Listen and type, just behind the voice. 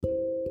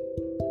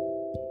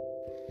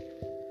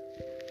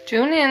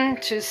Tune in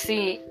to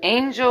see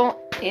Angel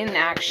in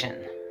Action.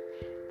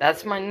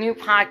 That's my new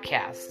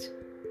podcast.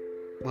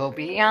 We'll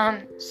be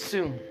on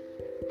soon.